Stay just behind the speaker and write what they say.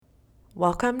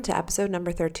Welcome to episode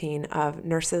number 13 of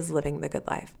Nurses Living the Good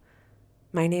Life.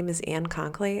 My name is Ann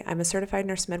Conkley. I'm a certified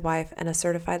nurse midwife and a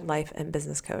certified life and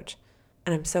business coach,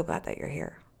 and I'm so glad that you're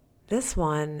here. This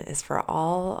one is for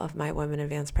all of my women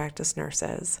advanced practice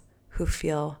nurses who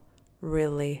feel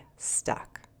really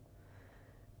stuck.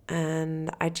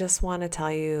 And I just want to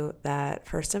tell you that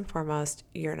first and foremost,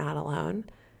 you're not alone,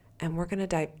 and we're going to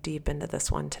dive deep into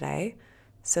this one today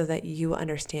so that you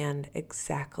understand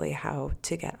exactly how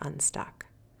to get unstuck.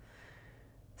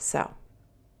 So,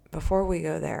 before we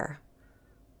go there,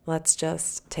 let's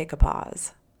just take a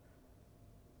pause.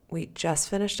 We just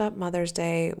finished up Mother's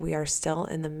Day. We are still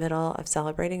in the middle of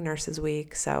celebrating Nurses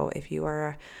Week. So if you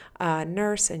are a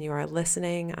nurse and you are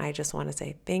listening, I just want to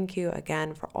say thank you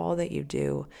again for all that you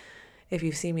do. If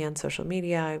you see me on social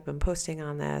media, I've been posting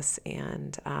on this,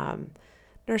 and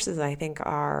nurses, I think,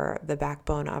 are the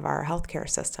backbone of our healthcare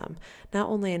system, not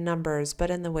only in numbers, but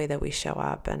in the way that we show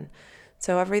up. And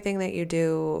so everything that you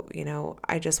do,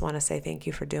 I just want to say thank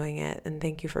you for doing it. And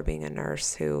thank you for being a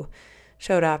nurse who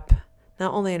showed up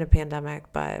not only in a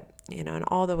pandemic, but, in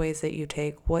all the ways that you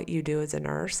take what you do as a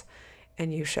nurse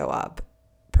and you show up.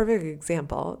 Perfect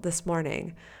example, this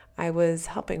morning, I was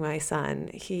helping my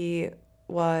son. He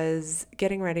was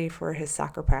getting ready for his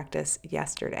soccer practice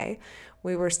yesterday.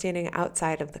 We were standing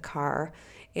outside of the car,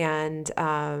 and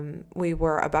we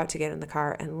were about to get in the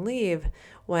car and leave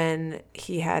when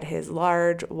he had his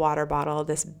large water bottle,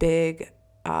 this big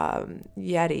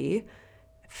Yeti,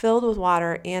 filled with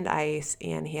water and ice,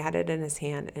 and he had it in his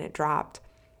hand, and it dropped,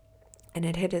 and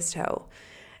it hit his toe.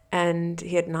 And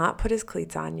he had not put his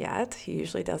cleats on yet. He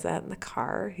usually does that in the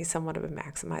car. He's somewhat of a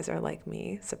maximizer like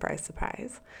me. Surprise,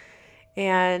 surprise.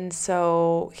 And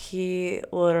so he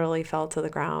literally fell to the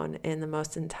ground in the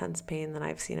most intense pain that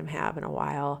I've seen him have in a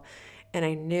while. And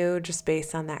I knew just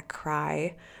based on that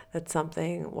cry that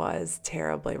something was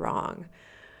terribly wrong.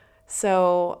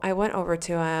 So I went over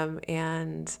to him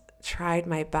and tried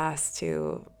my best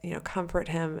to, comfort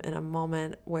him in a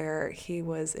moment where he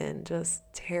was in just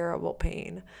terrible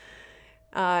pain.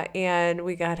 And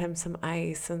we got him some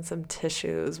ice and some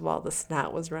tissues while the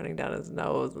snot was running down his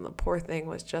nose, and the poor thing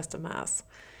was just a mess.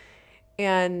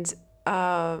 And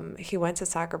he went to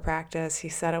soccer practice. He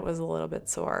said it was a little bit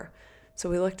sore. So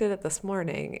we looked at it this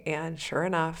morning, and sure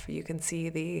enough, you can see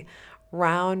the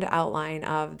round outline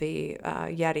of the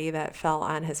Yeti that fell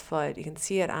on his foot. You can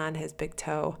see it on his big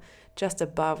toe, just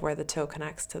above where the toe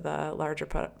connects to the larger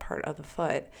part of the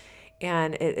foot.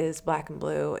 And it is black and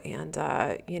blue, and,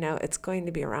 it's going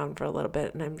to be around for a little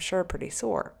bit, and I'm sure pretty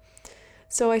sore.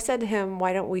 So I said to him,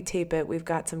 why don't we tape it? We've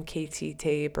got some KT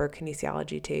tape or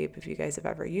kinesiology tape, if you guys have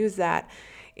ever used that.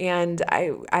 And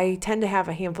I tend to have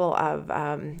a handful of,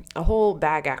 a whole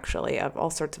bag actually, of all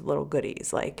sorts of little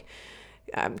goodies, like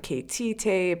KT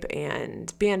tape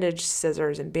and bandage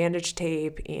scissors and bandage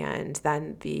tape, and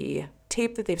then the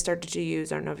tape that they've started to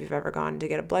use. I don't know if you've ever gone to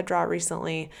get a blood draw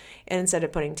recently, and instead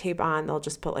of putting tape on, they'll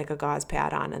just put like a gauze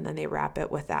pad on, and then they wrap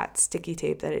it with that sticky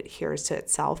tape that adheres to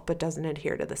itself but doesn't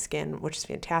adhere to the skin, which is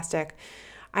fantastic.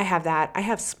 I have that. I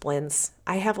have splints.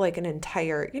 I have like an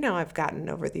entire, I've gotten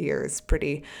over the years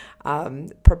pretty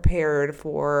prepared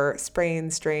for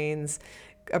sprains, strains,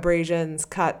 abrasions,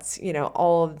 cuts,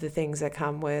 all of the things that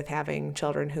come with having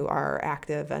children who are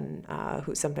active and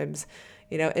who sometimes,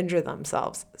 injure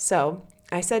themselves. So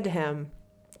I said to him,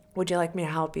 would you like me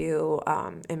to help you?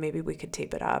 And maybe we could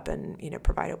tape it up and,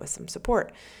 provide it with some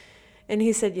support. And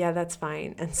he said, yeah, that's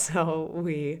fine. And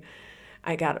so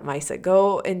I said,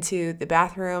 go into the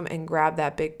bathroom and grab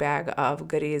that big bag of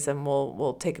goodies, and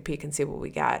we'll take a peek and see what we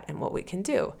got and what we can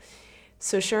do.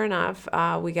 So sure enough,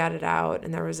 we got it out,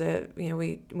 and there was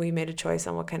we made a choice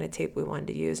on what kind of tape we wanted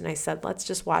to use. And I said, let's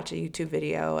just watch a YouTube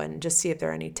video and just see if there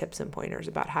are any tips and pointers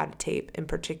about how to tape, in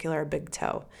particular, a big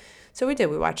toe. So we did.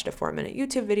 We watched a 4-minute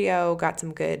YouTube video, got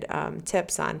some good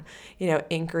tips on,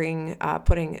 anchoring,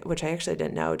 which I actually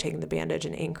didn't know, taking the bandage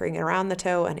and anchoring it around the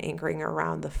toe and anchoring it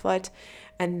around the foot,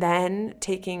 and then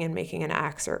taking and making an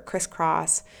X or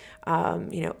crisscross,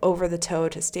 over the toe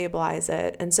to stabilize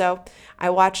it. And so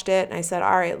I watched it and I said,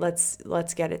 all right,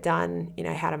 let's get it done.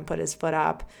 I had him put his foot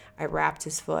up. I wrapped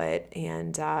his foot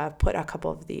and put a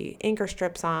couple of the anchor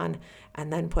strips on,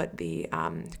 and then put the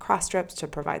cross strips to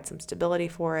provide some stability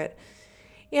for it.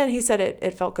 And he said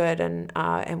it felt good,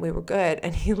 and we were good.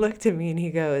 And he looked at me and he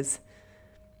goes,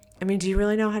 do you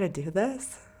really know how to do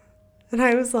this? And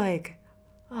I was like,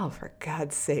 oh, for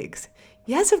God's sakes.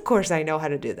 Yes, of course I know how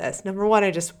to do this. Number one,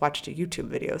 I just watched a YouTube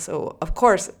video, so of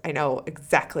course I know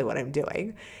exactly what I'm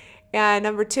doing. And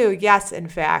number two, yes, in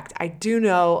fact, I do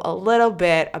know a little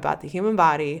bit about the human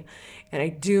body, and I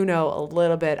do know a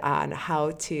little bit on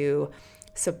how to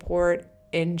support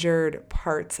injured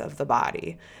parts of the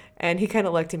body. And he kind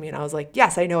of looked at me and I was like,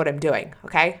 yes, I know what I'm doing.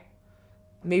 Okay.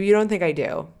 Maybe you don't think I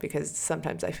do, because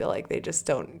sometimes I feel like they just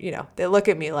don't, they look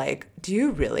at me like, do you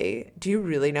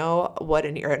really know what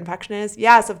an ear infection is?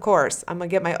 Yes, of course. I'm going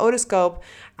to get my otoscope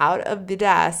out of the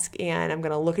desk and I'm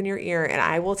going to look in your ear and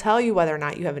I will tell you whether or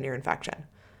not you have an ear infection.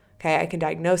 Okay. I can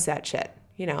diagnose that shit.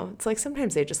 It's like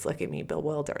sometimes they just look at me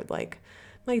bewildered, like,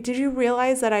 did you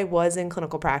realize that I was in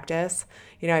clinical practice?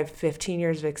 I have 15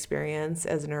 years of experience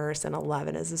as a nurse and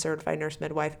 11 as a certified nurse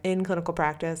midwife in clinical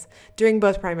practice, doing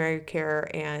both primary care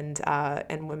and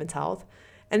women's health.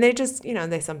 And they just,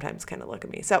 they sometimes kind of look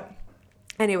at me. So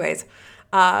anyways,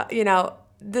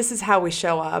 this is how we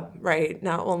show up, right?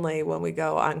 Not only when we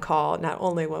go on call, not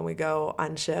only when we go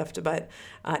on shift, but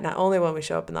not only when we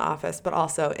show up in the office, but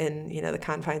also in, the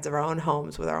confines of our own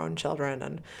homes with our own children.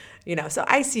 And, so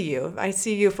I see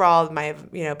you for all of my,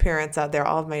 parents out there,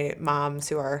 all of my moms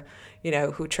who are,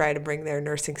 who try to bring their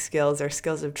nursing skills, their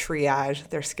skills of triage,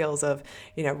 their skills of,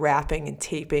 wrapping and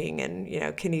taping and,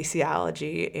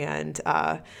 kinesiology and,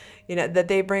 that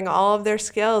they bring all of their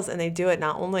skills and they do it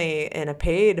not only in a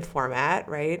paid format,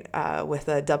 right, with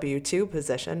a W-2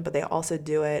 position, but they also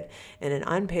do it in an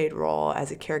unpaid role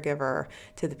as a caregiver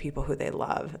to the people who they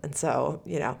love. And so,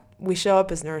 we show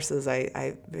up as nurses,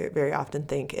 I very often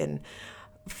think, in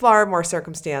far more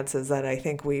circumstances than I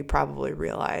think we probably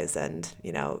realize. And,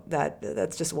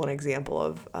 that's just one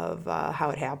example of how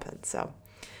it happens.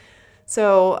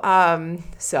 So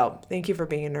thank you for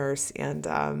being a nurse, and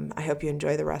I hope you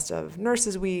enjoy the rest of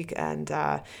Nurses Week. And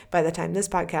by the time this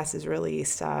podcast is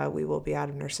released, we will be out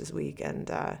of Nurses Week,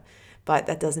 and but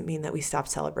that doesn't mean that we stop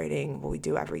celebrating what we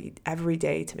do every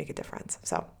day to make a difference.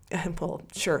 So, well,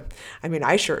 sure. I mean,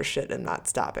 I sure as shit am not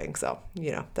stopping. So,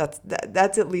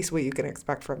 that's at least what you can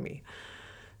expect from me.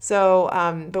 So,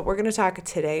 but we're going to talk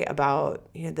today about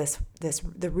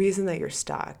the reason that you're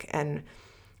stuck. And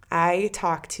I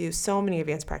talk to so many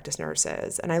advanced practice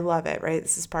nurses and I love it, right?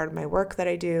 This is part of my work that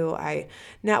I do. I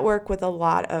network with a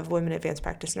lot of women advanced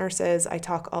practice nurses. I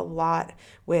talk a lot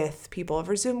with people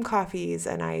over Zoom coffees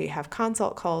and I have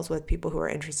consult calls with people who are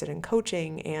interested in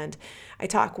coaching, and I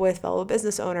talk with fellow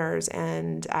business owners,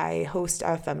 and I host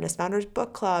a Feminist Founders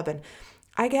Book Club, and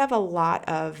I have a lot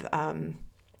of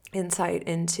insight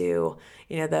into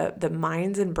the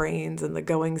minds and brains and the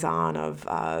goings on of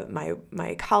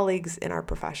my colleagues in our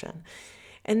profession.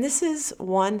 And this is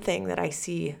one thing that I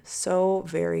see so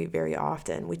very, very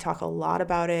often. We talk a lot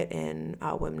about it in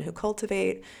Women Who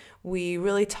Cultivate. We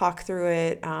really talk through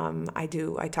it.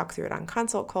 I talk through it on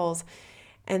consult calls.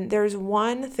 And there's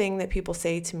one thing that people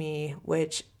say to me,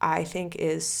 which I think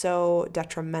is so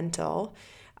detrimental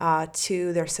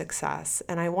to their success.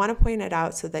 And I want to point it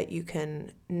out so that you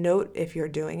can note if you're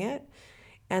doing it,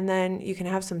 and then you can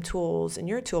have some tools in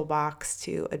your toolbox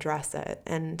to address it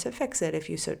and to fix it if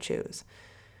you so choose.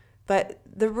 But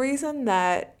the reason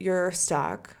that you're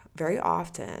stuck very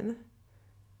often,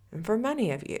 and for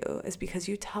many of you, is because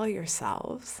you tell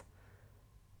yourselves,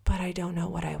 but I don't know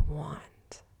what I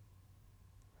want.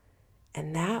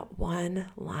 And that one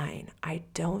line, I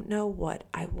don't know what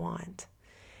I want,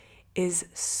 is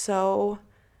so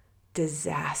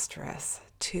disastrous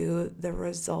to the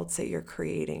results that you're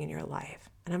creating in your life.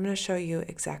 And I'm going to show you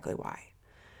exactly why.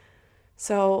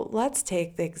 So let's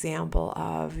take the example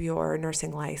of your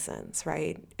nursing license,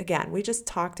 right? Again, we just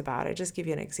talked about it. Just give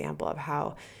you an example of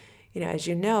how, as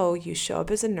you show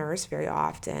up as a nurse very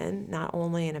often, not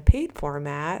only in a paid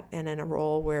format and in a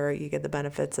role where you get the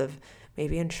benefits of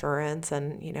maybe insurance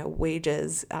and,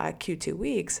 wages Q2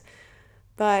 weeks,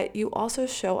 but you also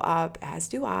show up, as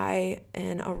do I,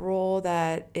 in a role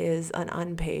that is an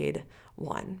unpaid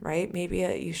one, right? Maybe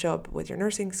you show up with your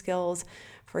nursing skills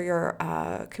for your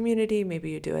community. Maybe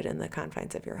you do it in the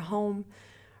confines of your home,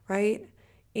 right?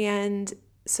 And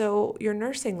so your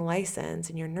nursing license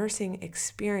and your nursing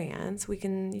experience, we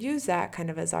can use that kind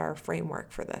of as our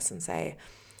framework for this and say,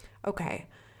 okay,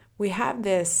 we have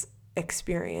this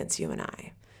experience, you and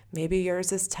I. Maybe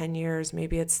yours is 10 years,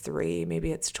 maybe it's 3,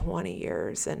 maybe it's 20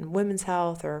 years in women's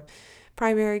health or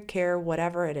primary care,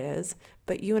 whatever it is.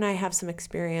 But you and I have some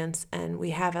experience and we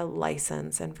have a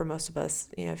license. And for most of us,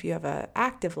 if you have an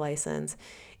active license,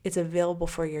 it's available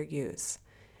for your use.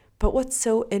 But what's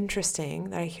so interesting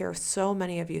that I hear so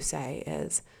many of you say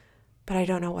is, but I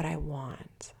don't know what I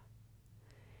want.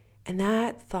 And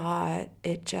that thought,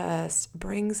 it just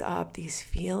brings up these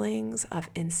feelings of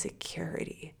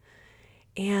insecurity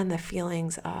and the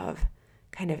feelings of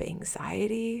kind of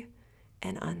anxiety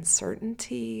and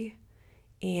uncertainty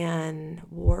and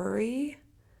worry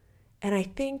And I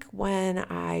think when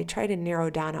I try to narrow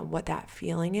down on what that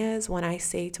feeling is, when I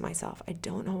say to myself, I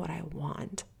don't know what I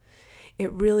want,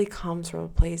 it really comes from a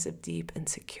place of deep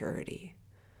insecurity,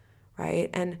 right?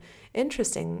 And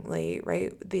interestingly,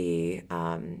 right, the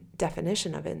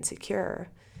definition of insecure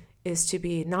is to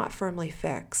be not firmly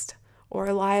fixed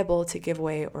or liable to give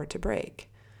way or to break,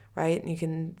 right? And you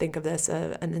can think of this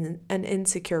as an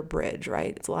insecure bridge,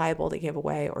 right? It's liable to give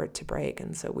away or to break.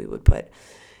 And so we would put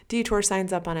detour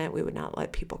signs up on it. We would not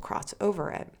let people cross over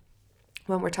it.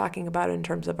 When we're talking about it in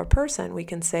terms of a person, we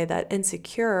can say that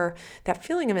insecure, that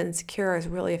feeling of insecure is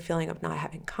really a feeling of not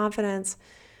having confidence,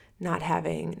 not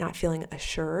feeling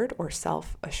assured or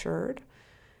self-assured,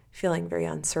 feeling very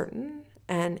uncertain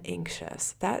and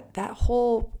anxious. That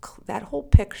whole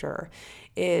picture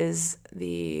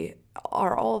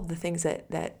are all of the things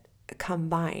that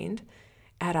combined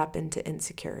add up into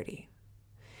insecurity.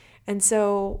 And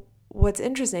so what's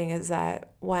interesting is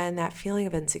that when that feeling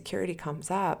of insecurity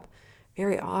comes up,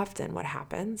 very often what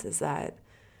happens is that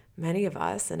many of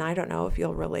us, and I don't know if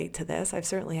you'll relate to this, I've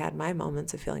certainly had my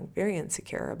moments of feeling very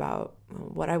insecure about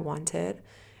what I wanted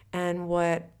and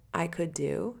what I could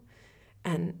do.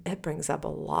 And it brings up a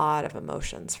lot of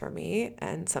emotions for me.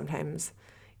 And sometimes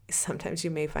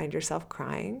you may find yourself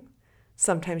crying.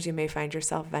 Sometimes you may find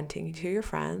yourself venting to your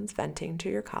friends, venting to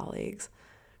your colleagues,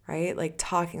 right? Like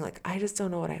talking like, I just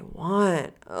don't know what I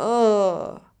want.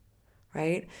 Oh,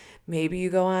 right? Maybe you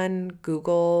go on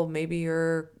Google, maybe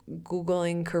you're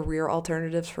Googling career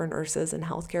alternatives for nurses and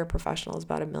healthcare professionals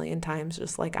about 1,000,000 times,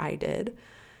 just like I did.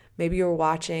 Maybe you're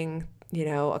watching,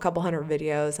 a couple hundred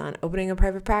videos on opening a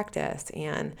private practice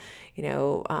and,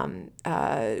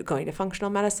 going to functional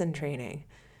medicine training.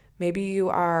 Maybe you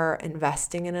are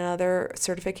investing in another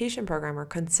certification program or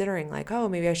considering like, oh,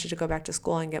 maybe I should go back to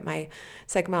school and get my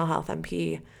psych mental health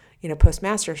MP,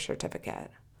 postmaster's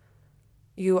certificate.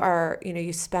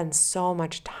 You spend so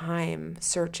much time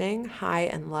searching high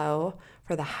and low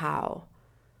for the how.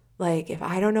 Like, if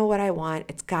I don't know what I want,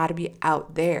 it's got to be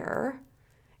out there.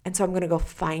 And so I'm going to go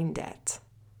find it.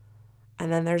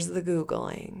 And then there's the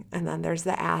Googling. And then there's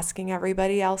the asking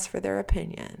everybody else for their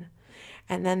opinion.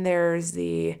 And then there's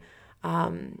the,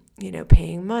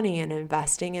 paying money and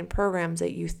investing in programs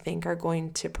that you think are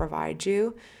going to provide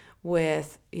you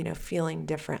with, feeling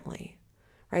differently,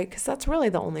 right? Because that's really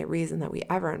the only reason that we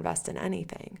ever invest in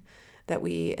anything that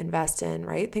we invest in,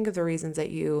 right? Think of the reasons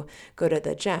that you go to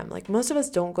the gym. Like most of us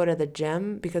don't go to the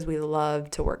gym because we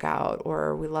love to work out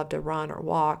or we love to run or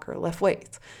walk or lift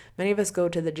weights. Many of us go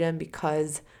to the gym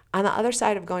because on the other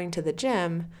side of going to the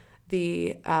gym,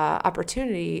 the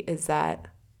opportunity is that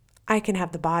I can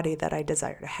have the body that I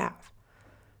desire to have,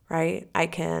 right? I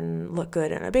can look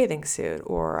good in a bathing suit,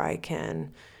 or I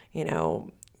can,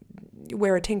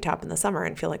 wear a tank top in the summer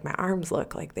and feel like my arms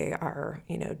look like they are,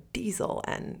 diesel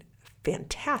and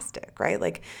fantastic, right?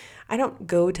 Like I don't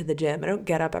go to the gym. I don't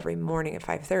get up every morning at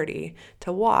 5:30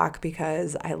 to walk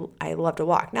because I love to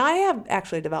walk. Now I have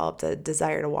actually developed a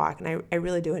desire to walk, and I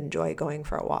really do enjoy going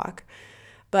for a walk.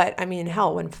 But I mean,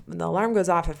 hell, when the alarm goes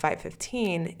off at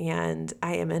 5:15 and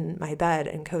I am in my bed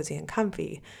and cozy and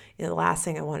comfy, the last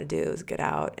thing I want to do is get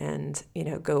out and,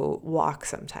 go walk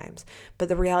sometimes. But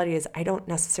the reality is I don't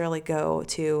necessarily go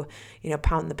to,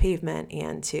 pound the pavement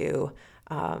and to,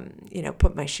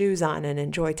 put my shoes on and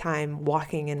enjoy time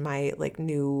walking in my like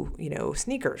new,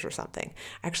 sneakers or something.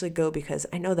 I actually go because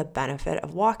I know the benefit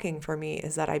of walking for me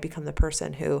is that I become the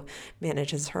person who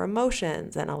manages her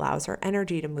emotions and allows her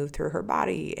energy to move through her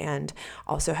body, and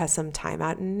also has some time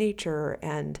out in nature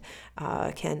and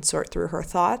can sort through her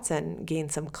thoughts and gain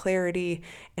some clarity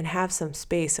and have some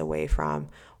space away from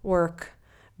work,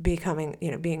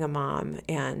 being a mom,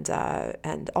 and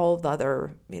all the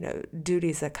other,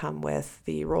 duties that come with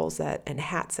the roles and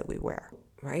hats that we wear,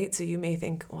 right? So you may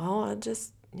think, well, I'll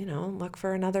just, look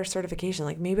for another certification.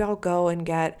 Like maybe I'll go and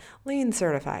get Lean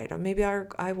certified, or maybe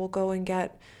I will go and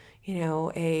get,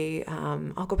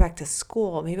 I'll go back to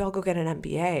school. Maybe I'll go get an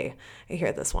MBA. I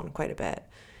hear this one quite a bit.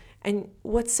 And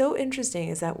what's so interesting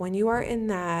is that when you are in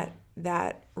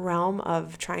that realm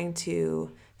of trying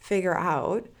to figure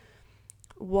out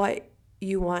what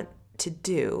you want to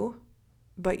do,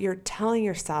 but you're telling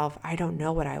yourself, I don't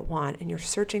know what I want, and you're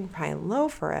searching high and low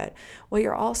for it, what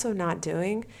you're also not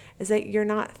doing is that you're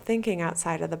not thinking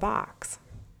outside of the box.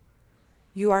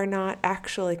 You are not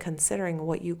actually considering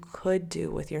what you could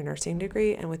do with your nursing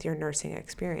degree and with your nursing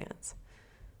experience.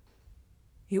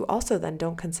 You also then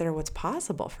don't consider what's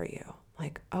possible for you.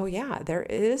 Like, oh yeah,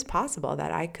 it is possible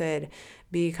that I could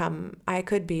be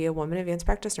a woman advanced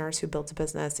practice nurse who builds a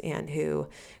business and who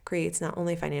creates not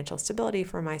only financial stability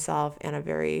for myself and a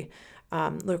very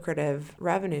lucrative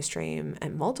revenue stream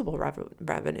and multiple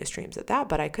revenue streams at that,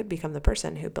 but I could become the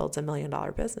person who builds $1 million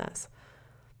business,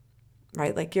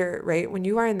 right? Like you're right. When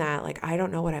you are in that, like, I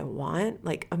don't know what I want,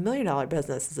 like $1 million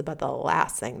business is about the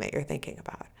last thing that you're thinking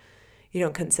about. You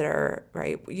don't consider,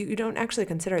 right? You don't actually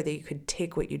consider that you could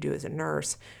take what you do as a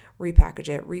nurse, repackage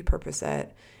it, repurpose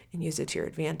it, and use it to your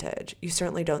advantage. You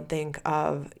certainly don't think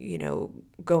of,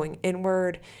 going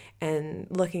inward and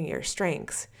looking at your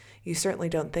strengths. You certainly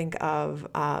don't think of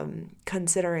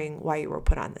considering why you were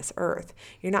put on this earth.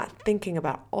 You're not thinking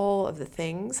about all of the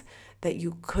things that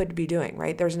you could be doing,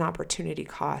 right? There's an opportunity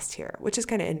cost here, which is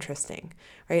kind of interesting,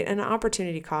 right? And an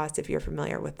opportunity cost, if you're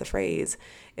familiar with the phrase,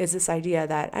 is this idea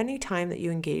that any time that you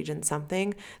engage in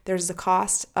something, there's the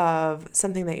cost of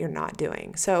something that you're not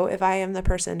doing. So if I am the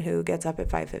person who gets up at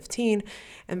 5:15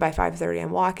 and by 5:30 I'm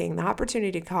walking, the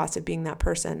opportunity cost of being that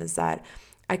person is that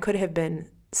I could have been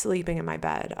sleeping in my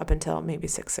bed up until maybe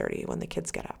 6:30 when the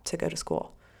kids get up to go to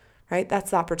school, right?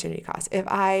 That's the opportunity cost. If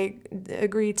I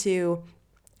agree to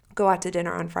go out to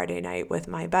dinner on Friday night with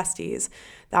my besties,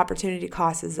 the opportunity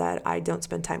cost is that I don't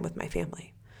spend time with my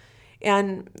family.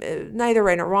 And neither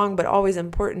right nor wrong, but always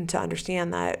important to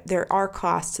understand that there are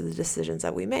costs to the decisions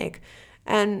that we make.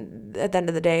 And at the end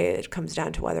of the day, it comes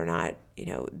down to whether or not,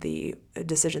 the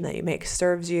decision that you make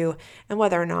serves you and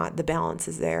whether or not the balance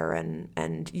is there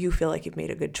and you feel like you've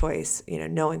made a good choice,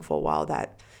 knowing full well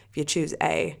that if you choose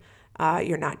A,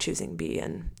 you're not choosing B,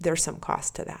 and there's some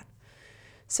cost to that.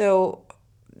 So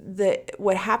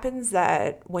what happens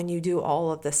that when you do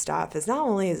all of this stuff is not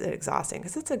only is it exhausting,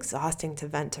 because it's exhausting to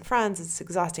vent to friends, it's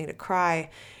exhausting to cry,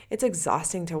 it's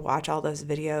exhausting to watch all those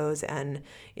videos and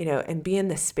be in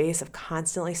this space of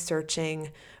constantly searching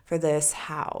for this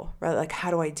how, right? Like,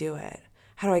 how do I do it?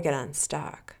 How do I get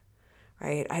unstuck,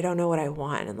 right? I don't know what I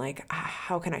want, and like,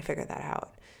 how can I figure that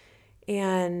out?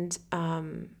 And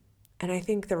I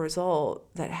think the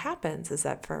result that happens is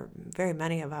that for very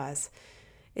many of us,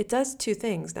 it does two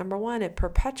things. Number one, it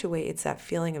perpetuates that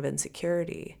feeling of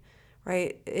insecurity,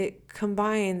 right? It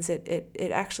combines,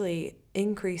 it actually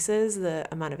increases the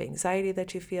amount of anxiety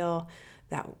that you feel,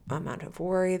 that amount of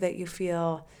worry that you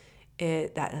feel,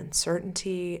 that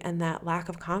uncertainty and that lack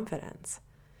of confidence.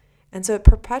 And so it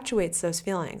perpetuates those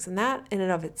feelings. And that in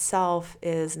and of itself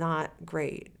is not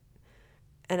great.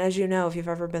 And as you know, if you've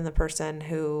ever been the person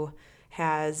who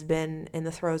has been in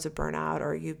the throes of burnout,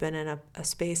 or you've been in a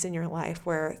space in your life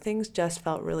where things just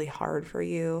felt really hard for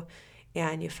you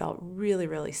and you felt really,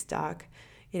 really stuck,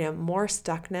 more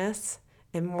stuckness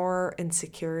and more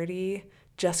insecurity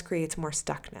just creates more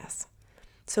stuckness.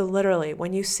 So literally,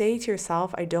 when you say to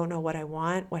yourself, I don't know what I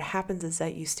want, what happens is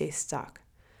that you stay stuck.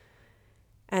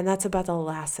 And that's about the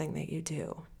last thing that you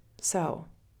do. So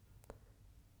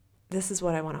this is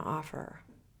what I want to offer.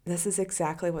 This is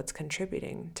exactly what's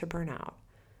contributing to burnout.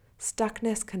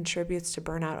 Stuckness contributes to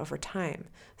burnout over time.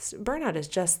 Burnout is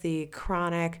just the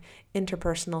chronic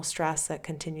interpersonal stress that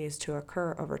continues to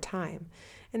occur over time.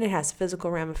 And it has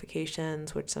physical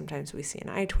ramifications, which sometimes we see in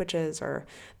eye twitches, or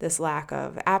this lack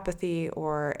of apathy,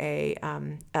 or a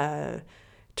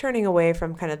turning away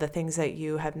from kind of the things that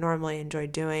you have normally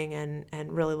enjoyed doing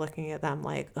and really looking at them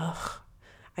like, ugh,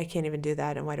 I can't even do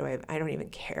that, and why do I don't even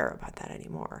care about that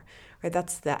anymore, right?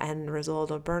 That's the end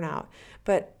result of burnout.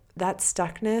 But that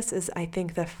stuckness is, I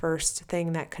think, the first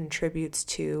thing that contributes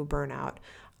to burnout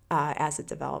as it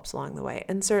develops along the way.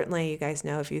 And certainly, you guys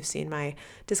know, if you've seen my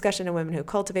discussion of Women Who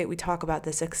Cultivate, we talk about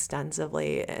this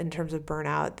extensively in terms of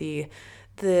burnout,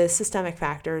 the systemic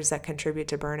factors that contribute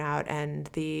to burnout, and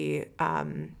the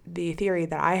theory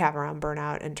that I have around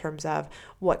burnout in terms of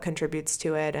what contributes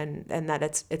to it, and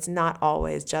that it's not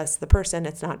always just the person,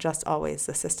 it's not just always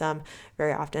the system.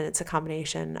 Very often it's a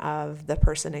combination of the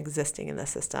person existing in the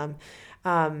system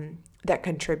that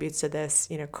contributes to this,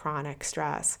 chronic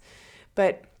stress.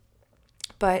 But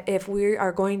if we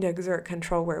are going to exert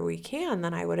control where we can,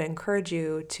 then I would encourage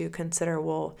you to consider,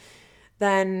 well,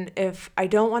 then if I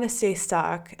don't want to stay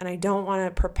stuck and I don't want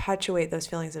to perpetuate those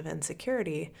feelings of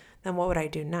insecurity, then what would I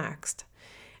do next?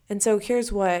 And so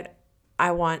here's what I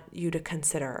want you to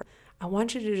consider. I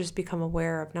want you to just become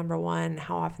aware of, number one,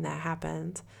 how often that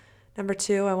happens. Number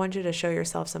two, I want you to show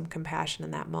yourself some compassion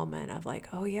in that moment of like,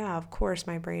 oh yeah, of course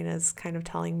my brain is kind of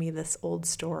telling me this old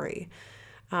story,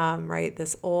 right?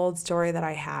 This old story that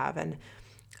I have, and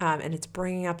it's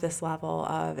bringing up this level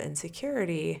of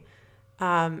insecurity.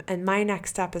 And my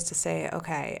next step is to say,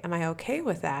 okay, am I okay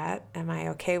with that? Am I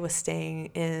okay with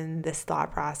staying in this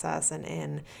thought process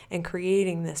and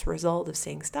creating this result of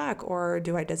staying stuck? Or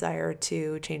do I desire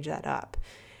to change that up?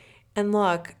 And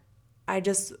look,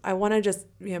 I want to just,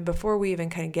 before we even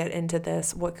kind of get into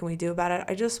this, what can we do about it?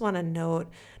 I just want to note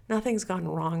nothing's gone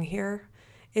wrong here.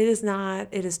 It is not,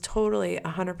 it is totally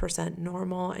 100%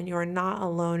 normal, and you are not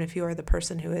alone if you are the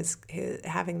person who is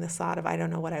having this thought of, I don't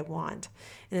know what I want.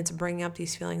 And it's bringing up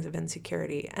these feelings of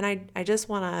insecurity. And I just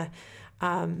want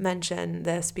to mention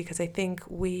this because I think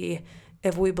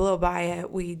if we blow by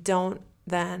it, we don't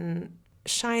then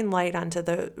shine light onto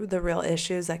the real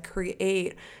issues that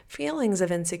create feelings of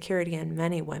insecurity in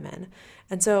many women.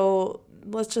 And so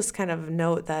let's just kind of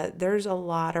note that there's a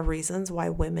lot of reasons why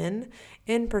women,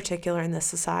 in particular in this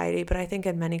society, but I think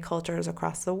in many cultures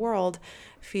across the world,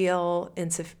 feel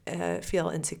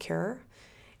insecure.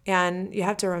 And you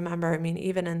have to remember,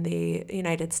 even in the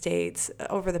United States,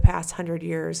 over the past 100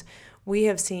 years, we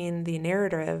have seen the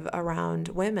narrative around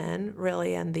women,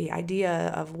 really, and the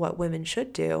idea of what women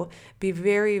should do be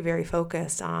very, very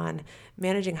focused on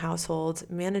managing households,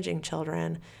 managing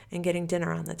children, and getting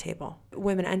dinner on the table.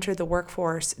 Women entered the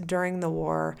workforce during the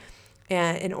war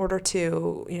and in order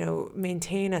to,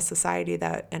 maintain a society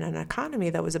and an economy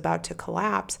that was about to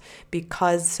collapse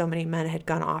because so many men had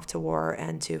gone off to war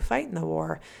and to fight in the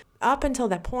war. Up until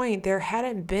that point, there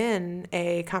hadn't been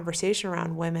a conversation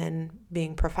around women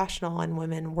being professional and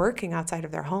women working outside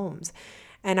of their homes.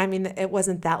 And it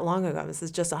wasn't that long ago. This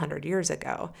is just 100 years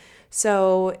ago.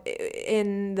 So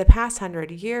in the past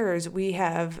 100 years, we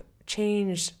have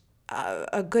changed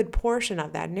a good portion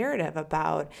of that narrative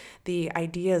about the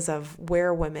ideas of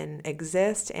where women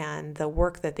exist and the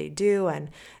work that they do and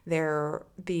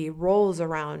the roles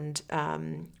around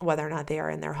whether or not they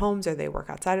are in their homes or they work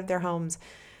outside of their homes.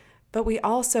 But we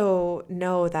also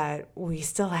know that we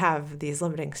still have these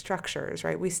limiting structures,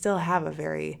 right? We still have a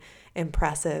very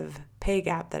impressive pay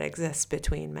gap that exists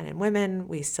between men and women.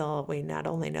 We not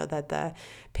only know that the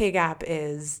pay gap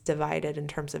is divided in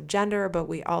terms of gender, but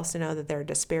we also know that there are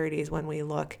disparities when we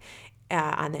look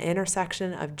on the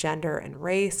intersection of gender and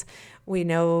race. We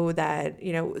know that,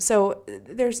 so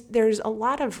there's a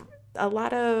lot of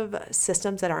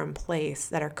systems that are in place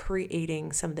that are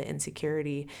creating some of the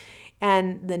insecurity.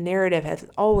 And the narrative has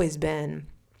always been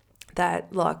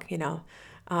that, look,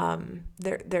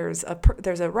 there's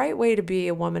a right way to be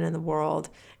a woman in the world,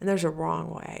 and there's a wrong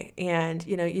way. And,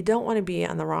 you don't want to be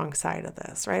on the wrong side of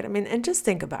this, right? And just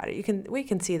think about it. We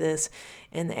can see this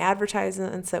in the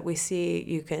advertisements that we see.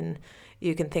 You can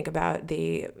think about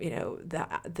the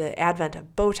advent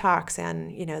of Botox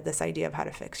and, this idea of how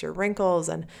to fix your wrinkles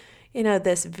and,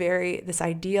 this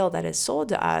ideal that is sold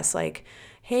to us, like,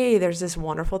 hey, there's this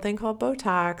wonderful thing called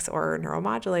Botox or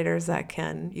neuromodulators that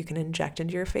you can inject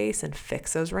into your face and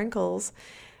fix those wrinkles.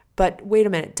 But wait a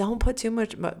minute, don't put too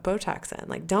much Botox in.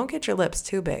 Like, don't get your lips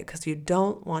too big because you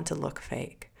don't want to look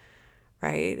fake,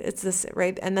 right? It's this,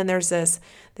 right? And then there's this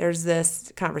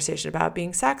conversation about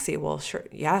being sexy. Well, sure,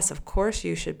 yes, of course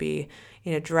you should be,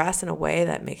 dress in a way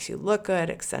that makes you look good,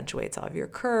 accentuates all of your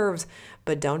curves,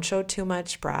 but don't show too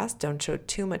much breast, don't show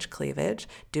too much cleavage.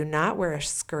 Do not wear a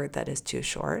skirt that is too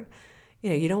short.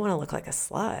 You don't want to look like a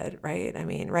slut, right?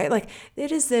 Right? Like,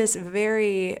 it is this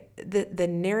the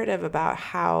narrative about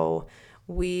how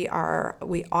we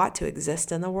ought to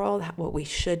exist in the world, what we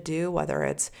should do, whether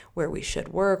it's where we should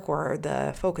work or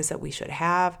the focus that we should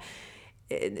have.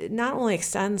 It not only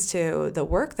extends to the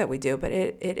work that we do, but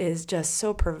it is just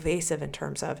so pervasive in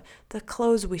terms of the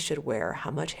clothes we should wear,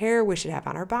 how much hair we should have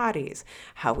on our bodies,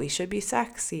 how we should be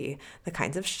sexy, the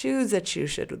kinds of shoes that you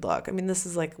should look. This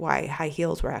is like why high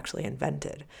heels were actually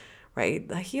invented, right?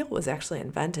 The heel was actually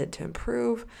invented to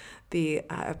improve the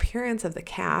appearance of the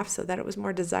calf so that it was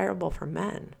more desirable for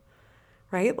men,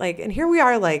 right? Like, and here we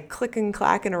are, like, clicking,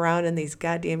 clacking around in these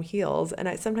goddamn heels.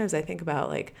 And sometimes I think about,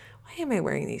 like, why am I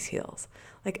wearing these heels?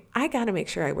 Like, I got to make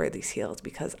sure I wear these heels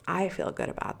because I feel good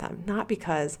about them, not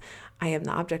because I am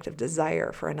the object of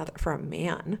desire for a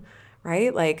man,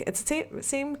 right? Like, it's the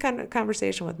same kind of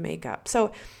conversation with makeup.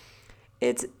 So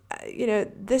it's,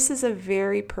 this is a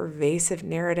very pervasive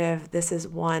narrative. This is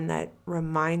one that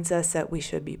reminds us that we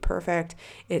should be perfect.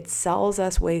 It sells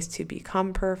us ways to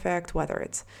become perfect, whether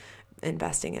it's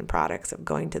investing in products of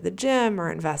going to the gym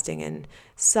or investing in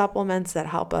supplements that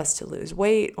help us to lose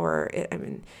weight, or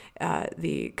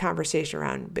the conversation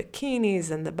around bikinis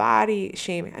and the body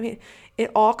shaming.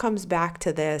 It all comes back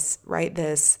to this, right?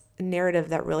 This narrative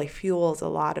that really fuels a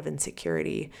lot of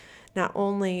insecurity, not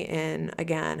only in,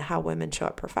 again, how women show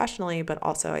up professionally, but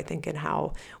also I think in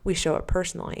how we show up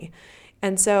personally.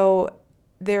 And so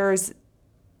there's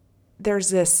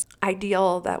this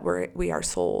ideal that we are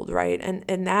sold, right?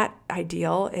 And that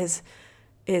ideal is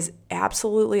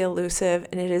absolutely elusive,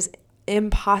 and it is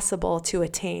impossible to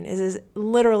attain. It is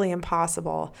literally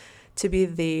impossible to be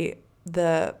the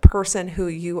the person who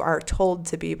you are told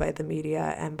to be by the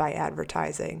media and by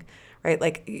advertising, right?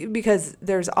 Like, because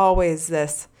there's always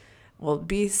this, well,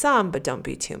 be some, but don't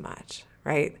be too much,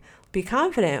 right? Be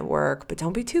confident at work, but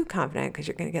don't be too confident because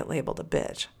you're going to get labeled a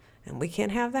bitch. And we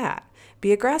can't have that.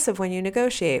 Be aggressive when you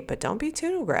negotiate, but don't be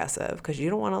too aggressive because you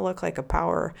don't want to look like a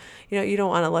power, you don't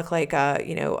want to look like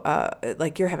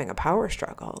like you're having a power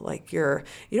struggle. Like you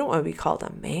don't want to be called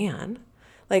a man.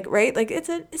 Like, right? Like it's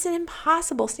an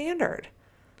impossible standard.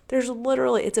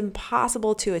 It's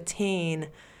impossible to attain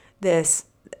this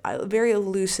very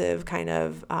elusive kind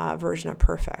of version of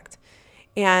perfect.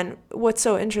 And what's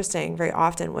so interesting very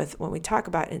often when we talk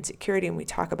about insecurity and we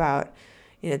talk about,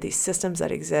 these systems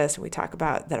that exist and we talk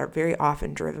about that are very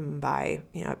often driven by,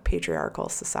 a patriarchal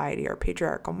society or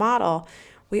patriarchal model,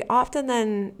 we often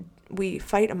then we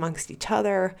fight amongst each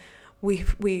other.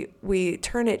 We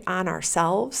turn it on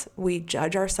ourselves. We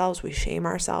judge ourselves. We shame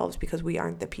ourselves because we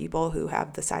aren't the people who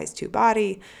have the size 2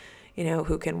 body,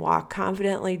 who can walk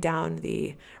confidently down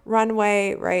the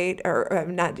runway, right? Or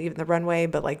not even the runway,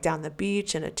 but like down the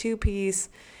beach in a 2-piece.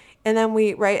 And then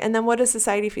and then what does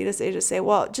society feed us? They just say,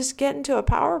 well, just get into a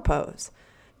power pose.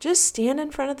 Just stand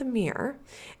in front of the mirror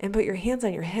and put your hands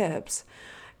on your hips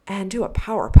and do a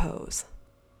power pose.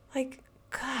 Like,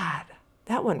 God,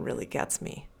 that one really gets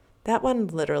me. That one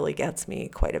literally gets me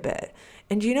quite a bit.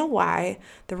 And you know why?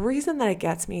 The reason that it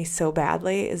gets me so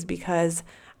badly is because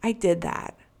I did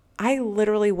that. I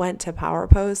literally went to power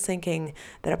pose thinking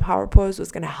that a power pose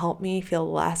was going to help me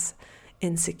feel less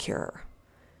insecure.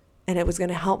 And it was going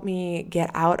to help me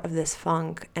get out of this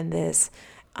funk and this,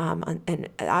 and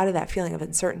out of that feeling of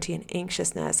uncertainty and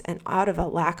anxiousness and out of a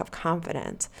lack of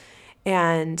confidence.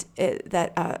 And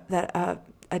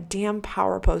a damn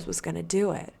power pose was going to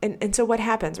do it. And so what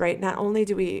happens, right? Not only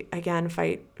do we, again,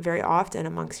 fight very often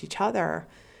amongst each other,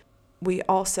 we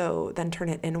also then turn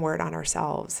it inward on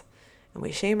ourselves. And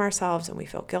we shame ourselves and we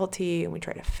feel guilty and we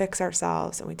try to fix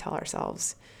ourselves and we tell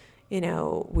ourselves,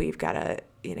 we've got to,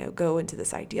 go into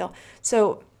this ideal.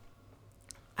 So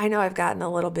I know I've gotten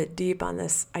a little bit deep on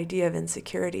this idea of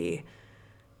insecurity.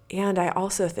 And I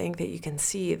also think that you can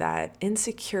see that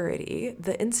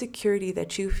the insecurity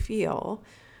that you feel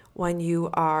when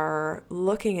you are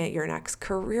looking at your next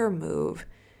career move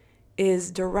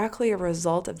is directly a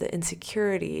result of the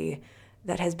insecurity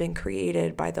that has been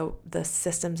created by the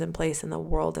systems in place in the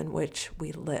world in which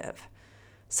we live.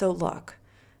 So look,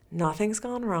 nothing's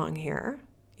gone wrong here.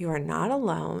 You are not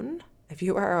alone. If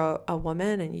you are a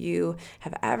woman and you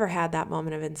have ever had that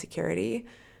moment of insecurity,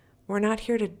 we're not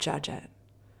here to judge it.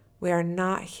 We are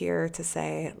not here to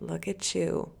say, look at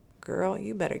you, girl,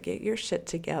 you better get your shit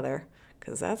together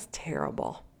because that's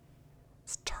terrible.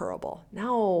 It's terrible.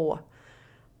 No,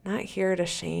 not here to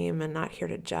shame and not here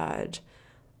to judge.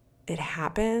 It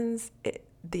happens.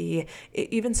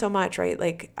 Even so much, right?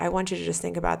 Like, I want you to just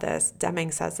think about this.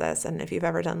 Deming says this, and if you've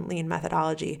ever done lean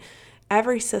methodology,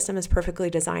 every system is perfectly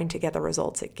designed to get the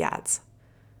results it gets.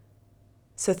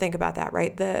 So think about that,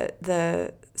 right?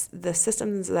 The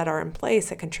systems that are in place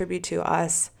that contribute to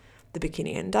us, the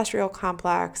bikini industrial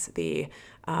complex, the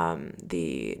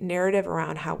narrative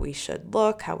around how we should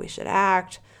look, how we should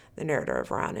act, the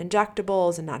narrative around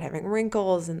injectables and not having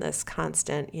wrinkles and this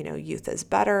constant, youth is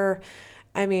better.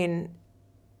 I mean,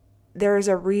 there's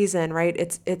a reason, right?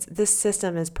 It's this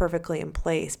system is perfectly in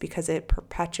place because it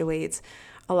perpetuates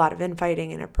a lot of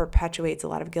infighting and it perpetuates a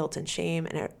lot of guilt and shame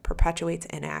and it perpetuates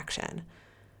inaction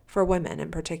for women in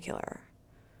particular.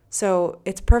 So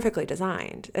it's perfectly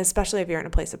designed, especially if you're in a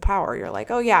place of power. You're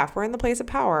like, oh yeah, if we're in the place of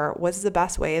power, what's the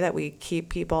best way that we keep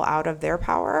people out of their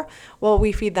power? Well,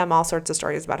 we feed them all sorts of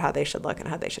stories about how they should look and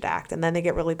how they should act. And then they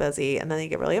get really busy and then they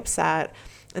get really upset.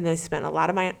 And they spend a lot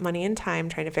of money and time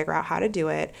trying to figure out how to do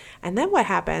it. And then what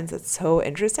happens, it's so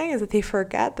interesting, is that they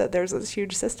forget that there's this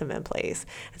huge system in place.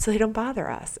 And so they don't bother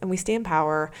us. And we stay in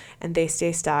power and they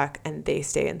stay stuck and they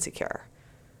stay insecure.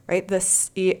 Right?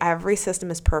 Every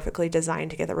system is perfectly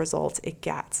designed to get the results it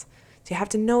gets. So you have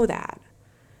to know that.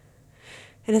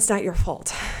 And it's not your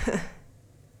fault.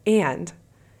 And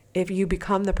if you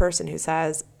become the person who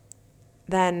says,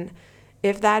 then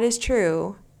if that is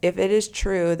true, if it is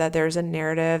true that there's a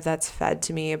narrative that's fed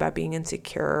to me about being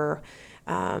insecure,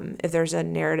 if there's a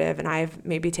narrative and I've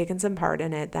maybe taken some part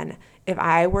in it, then if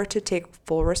I were to take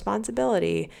full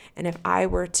responsibility and if I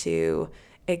were to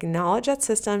acknowledge that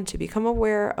system, to become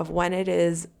aware of when it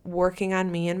is working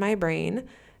on me and my brain,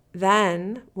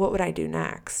 then what would I do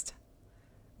next?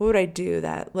 What would I do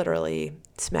that literally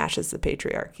smashes the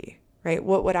patriarchy, right?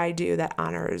 What would I do that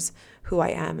honors who I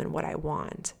am and what I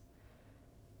want?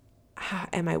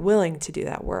 Am I willing to do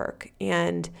that work?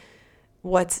 And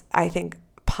what's, I think,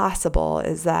 possible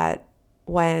is that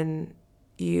when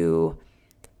you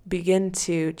begin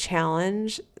to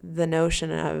challenge the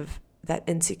notion of that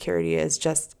insecurity is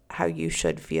just how you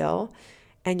should feel,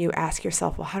 and you ask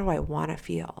yourself, well, how do I want to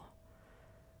feel?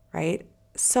 Right?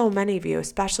 So many of you,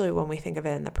 especially when we think of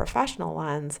it in the professional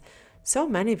lens, so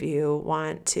many of you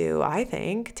want to, I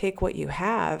think, take what you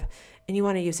have and you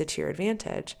want to use it to your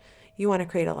advantage. You want to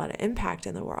create a lot of impact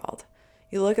in the world.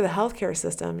 You look at the healthcare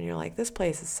system and you're like, this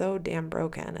place is so damn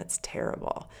broken. It's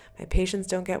terrible. My patients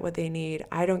don't get what they need.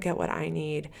 I don't get what I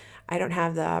need. I don't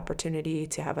have the opportunity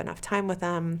to have enough time with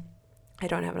them. I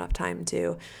don't have enough time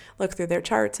to look through their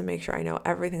charts and make sure I know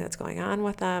everything that's going on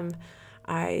with them.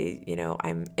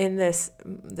 I'm in this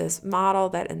model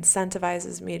that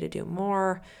incentivizes me to do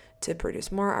more, to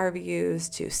produce more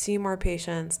RVUs, to see more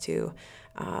patients, to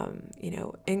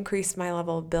increase my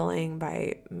level of billing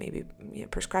by maybe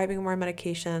prescribing more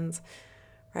medications,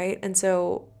 right? And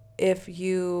so if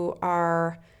you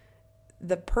are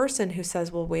the person who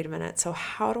says, well, wait a minute, so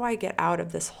how do I get out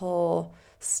of this whole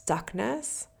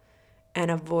stuckness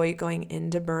and avoid going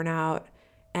into burnout?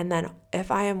 And then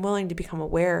if I am willing to become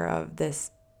aware of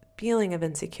this feeling of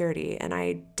insecurity and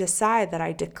I decide that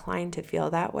I decline to feel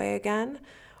that way again,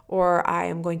 or I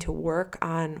am going to work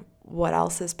on what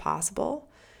else is possible,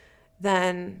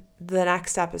 then the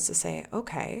next step is to say,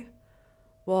 okay,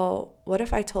 well, what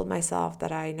if I told myself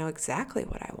that I know exactly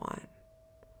what I want?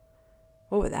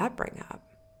 What would that bring up,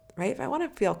 right? If I want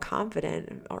to feel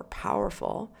confident or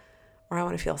powerful, or I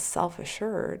want to feel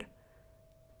self-assured,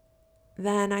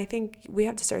 then I think we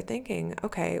have to start thinking,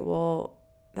 okay, well,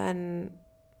 then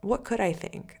what could I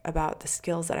think about the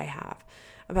skills that I have,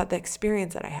 about the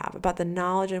experience that I have, about the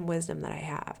knowledge and wisdom that I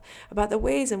have, about the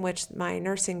ways in which my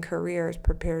nursing career has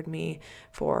prepared me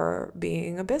for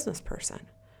being a business person,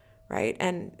 right?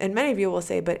 And many of you will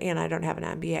say, but Ann, I don't have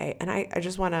an MBA. And I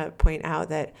just want to point out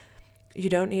that you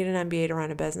don't need an MBA to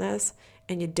run a business,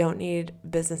 and you don't need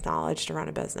business knowledge to run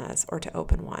a business or to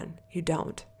open one. You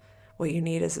don't. What you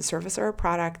need is a service or a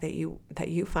product that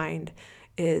you find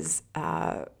is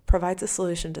provides a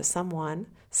solution to someone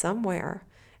somewhere,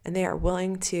 and they are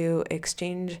willing to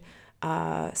exchange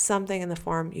something in the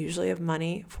form usually of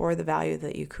money for the value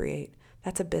that you create.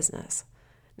 That's a business.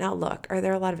 Now look, are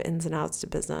there a lot of ins and outs to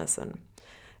business and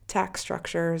tax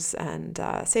structures and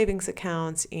savings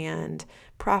accounts and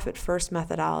profit first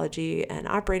methodology and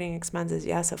operating expenses?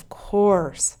 Yes, of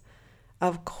course.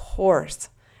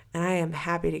 And I am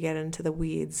happy to get into the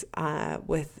weeds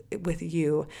with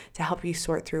you to help you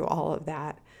sort through all of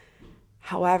that.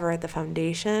 However, at the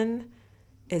foundation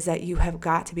is that you have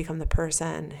got to become the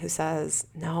person who says,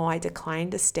 no, I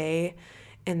decline to stay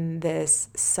in this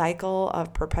cycle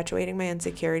of perpetuating my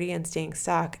insecurity and staying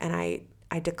stuck. And I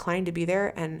decline to be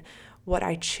there. And what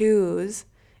I choose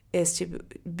is to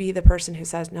be the person who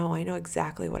says, no, I know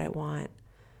exactly what I want.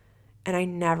 And I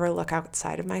never look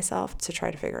outside of myself to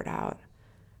try to figure it out.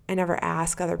 I never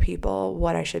ask other people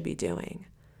what I should be doing.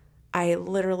 I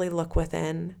literally look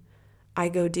within. I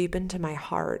go deep into my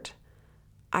heart.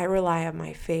 I rely on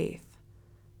my faith.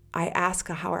 I ask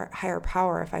a higher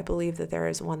power if I believe that there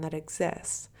is one that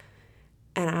exists.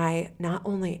 And I not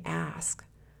only ask,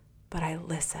 but I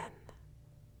listen.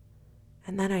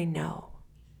 And then I know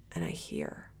and I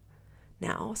hear.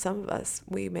 Now, some of us,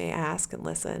 we may ask and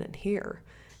listen and hear,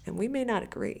 and we may not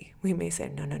agree. We may say,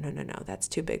 no, that's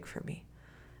too big for me.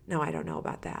 No, I don't know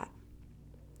about that.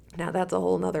 Now, that's a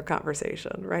whole nother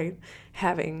conversation, right?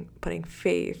 Putting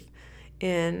faith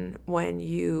in when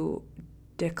you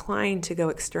decline to go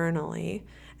externally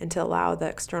and to allow the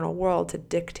external world to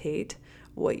dictate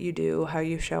what you do, how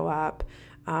you show up,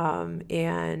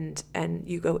 and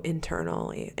you go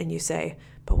internally and you say,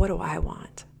 but what do I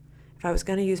want? If I was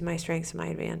going to use my strengths to my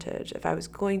advantage, if I was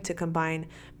going to combine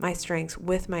my strengths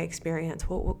with my experience,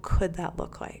 what could that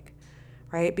look like?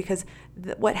 Right? Because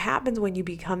what happens when you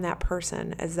become that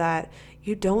person is that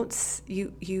you don't stay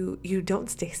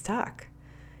stuck.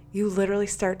 You literally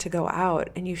start to go out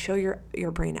and you show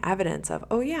your brain evidence of,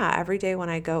 oh yeah, every day when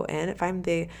I go in, if I'm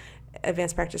the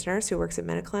advanced practice nurse who works at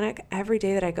MinuteClinic, every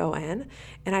day that I go in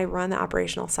and I run the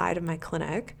operational side of my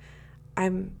clinic,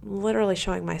 I'm literally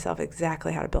showing myself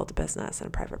exactly how to build a business and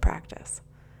a private practice,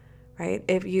 right?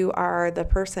 If you are the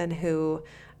person who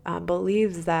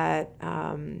believes that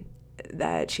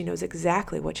she knows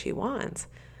exactly what she wants,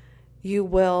 you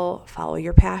will follow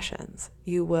your passions.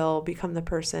 You will become the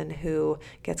person who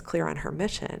gets clear on her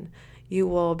mission. You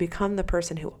will become the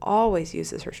person who always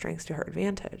uses her strengths to her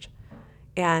advantage.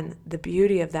 And the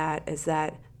beauty of that is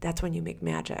that that's when you make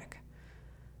magic,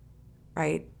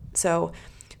 right? So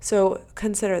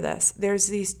consider this. There's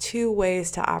these two ways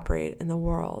to operate in the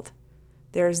world.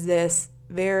 There's this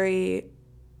very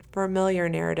familiar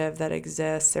narrative that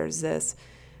exists. There's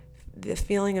the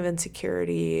feeling of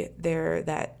insecurity there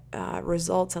that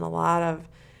results in a lot of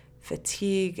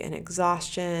fatigue and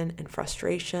exhaustion and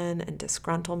frustration and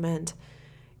disgruntlement.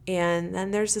 And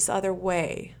then there's this other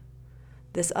way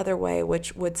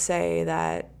which would say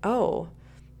that, oh,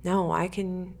 no, I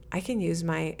can use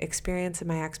my experience and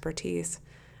my expertise,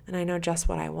 and I know just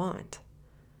what I want,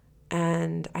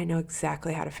 and I know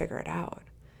exactly how to figure it out.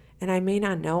 And I may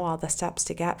not know all the steps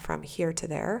to get from here to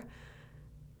there,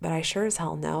 but I sure as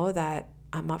hell know that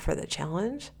I'm up for the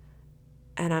challenge,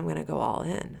 and I'm going to go all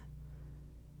in.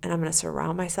 And I'm going to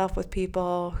surround myself with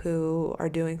people who are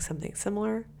doing something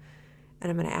similar. And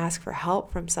I'm going to ask for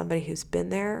help from somebody who's been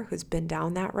there, who's been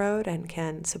down that road and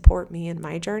can support me in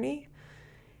my journey.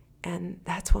 And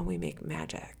that's when we make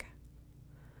magic.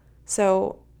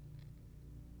 So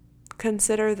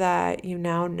consider that you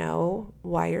now know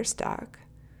why you're stuck.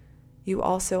 You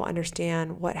also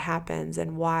understand what happens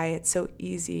and why it's so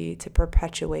easy to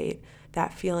perpetuate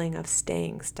that feeling of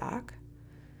staying stuck.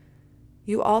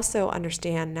 You also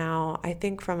understand now, I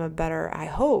think I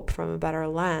hope from a better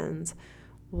lens,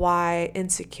 why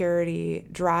insecurity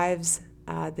drives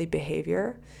the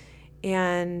behavior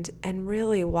and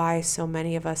really why so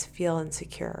many of us feel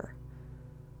insecure.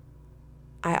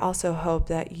 I also hope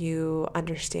that you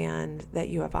understand that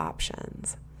you have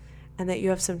options and that you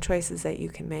have some choices that you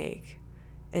can make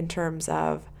in terms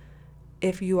of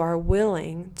if you are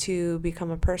willing to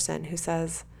become a person who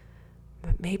says,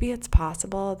 but maybe it's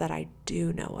possible that I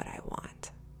do know what I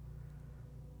want,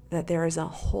 that there is a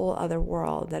whole other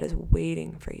world that is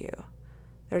waiting for you.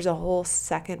 There's a whole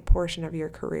second portion of your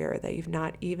career that you've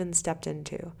not even stepped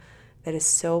into that is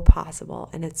so possible,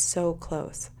 and it's so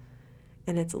close,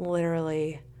 and it's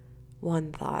literally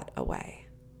one thought away,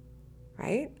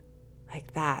 right?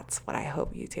 Like, that's what I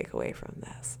hope you take away from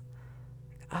this.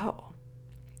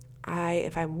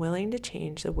 If I'm willing to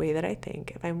change the way that I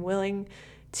think, if I'm willing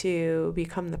to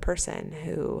become the person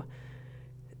who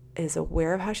is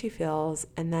aware of how she feels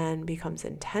and then becomes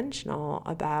intentional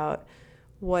about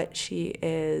what she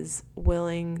is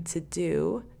willing to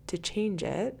do to change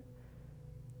it,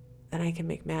 then I can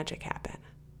make magic happen.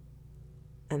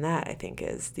 And that, I think,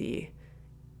 is the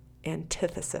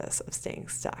antithesis of staying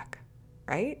stuck,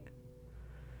 right?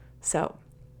 So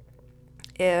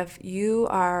if you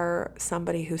are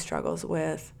somebody who struggles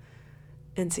with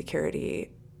insecurity,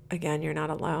 again, you're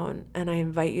not alone. And I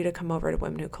invite you to come over to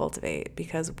Women Who Cultivate,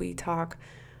 because we talk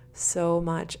so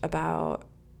much about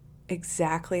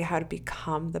exactly how to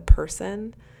become the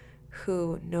person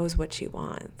who knows what she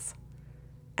wants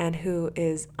and who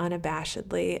is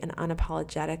unabashedly and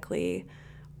unapologetically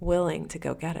willing to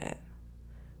go get it.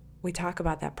 We talk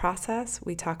about that process.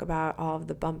 We talk about all of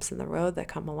the bumps in the road that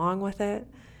come along with it.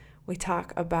 We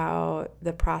talk about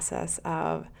the process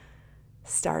of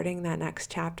starting that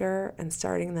next chapter and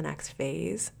starting the next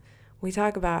phase. We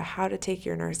talk about how to take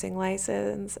your nursing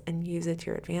license and use it to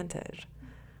your advantage.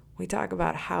 We talk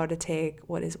about how to take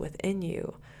what is within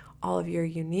you, all of your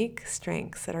unique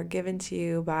strengths that are given to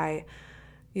you by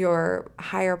your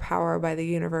higher power, by the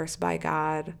universe, by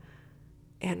God,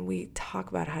 and we talk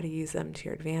about how to use them to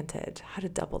your advantage, how to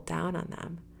double down on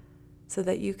them, so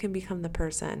that you can become the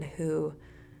person who,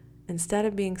 instead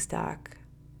of being stuck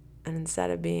and instead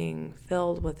of being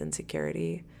filled with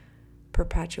insecurity,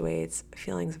 perpetuates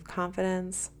feelings of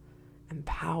confidence and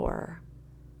power,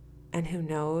 and who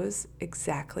knows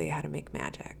exactly how to make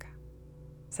magic.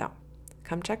 So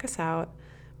come check us out.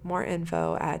 More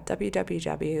info at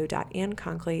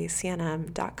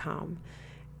www.annconkleycnm.com.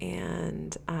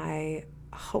 And I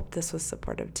hope this was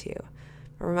supportive to you.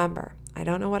 But remember, I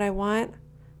don't know what I want,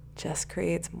 just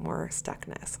creates more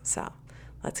stuckness. So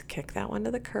let's kick that one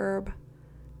to the curb,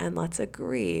 and let's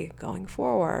agree going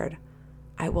forward,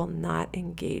 I will not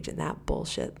engage in that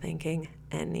bullshit thinking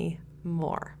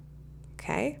anymore.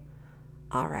 Okay?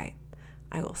 All right.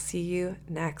 I will see you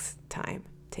next time.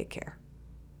 Take care.